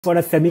For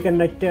a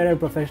semiconductor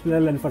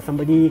professional and for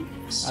somebody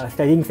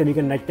studying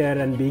semiconductor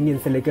and being in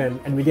silicon,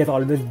 NVIDIA has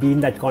always been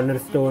that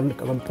cornerstone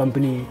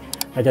company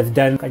that has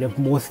done kind of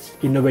most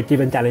innovative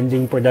and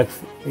challenging products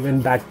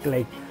even back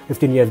like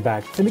 15 years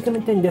back.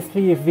 Semiconductor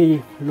industry, if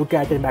we look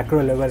at a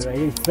macro level, right,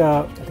 it's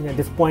I think at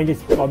this point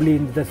it's probably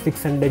in the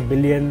 600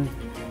 billion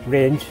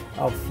range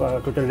of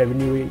total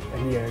revenue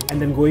a year,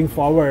 and then going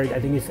forward I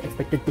think it's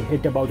expected to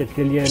hit about $1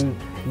 trillion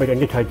by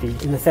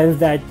 2030, in the sense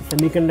that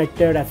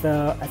semiconductor as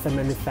a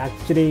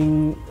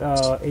manufacturing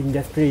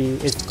industry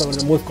is kind of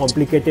the most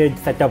complicated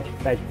setup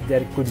that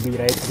there could be,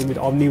 right? I think with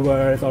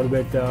Omniverse or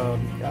with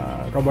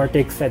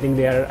robotics, I think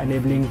they are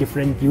enabling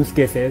different use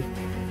cases.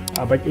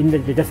 But in the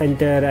data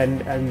center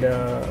and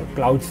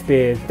cloud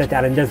space, the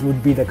challenges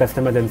would be the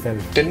customer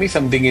themselves. Tell me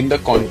something in the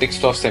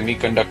context of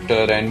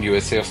semiconductor and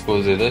USA, of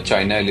course, there's a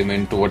China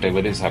element to whatever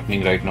is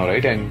happening right now,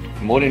 right? And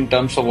more in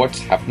terms of what's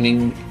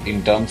happening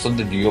in terms of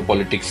the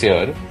geopolitics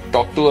here.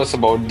 Talk to us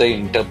about the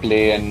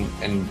interplay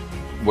and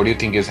what do you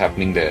think is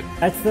happening there?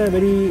 That's a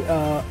very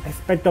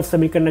aspect of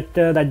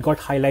semiconductor that got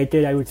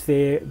highlighted, I would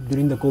say,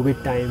 during the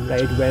COVID time,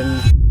 right?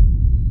 When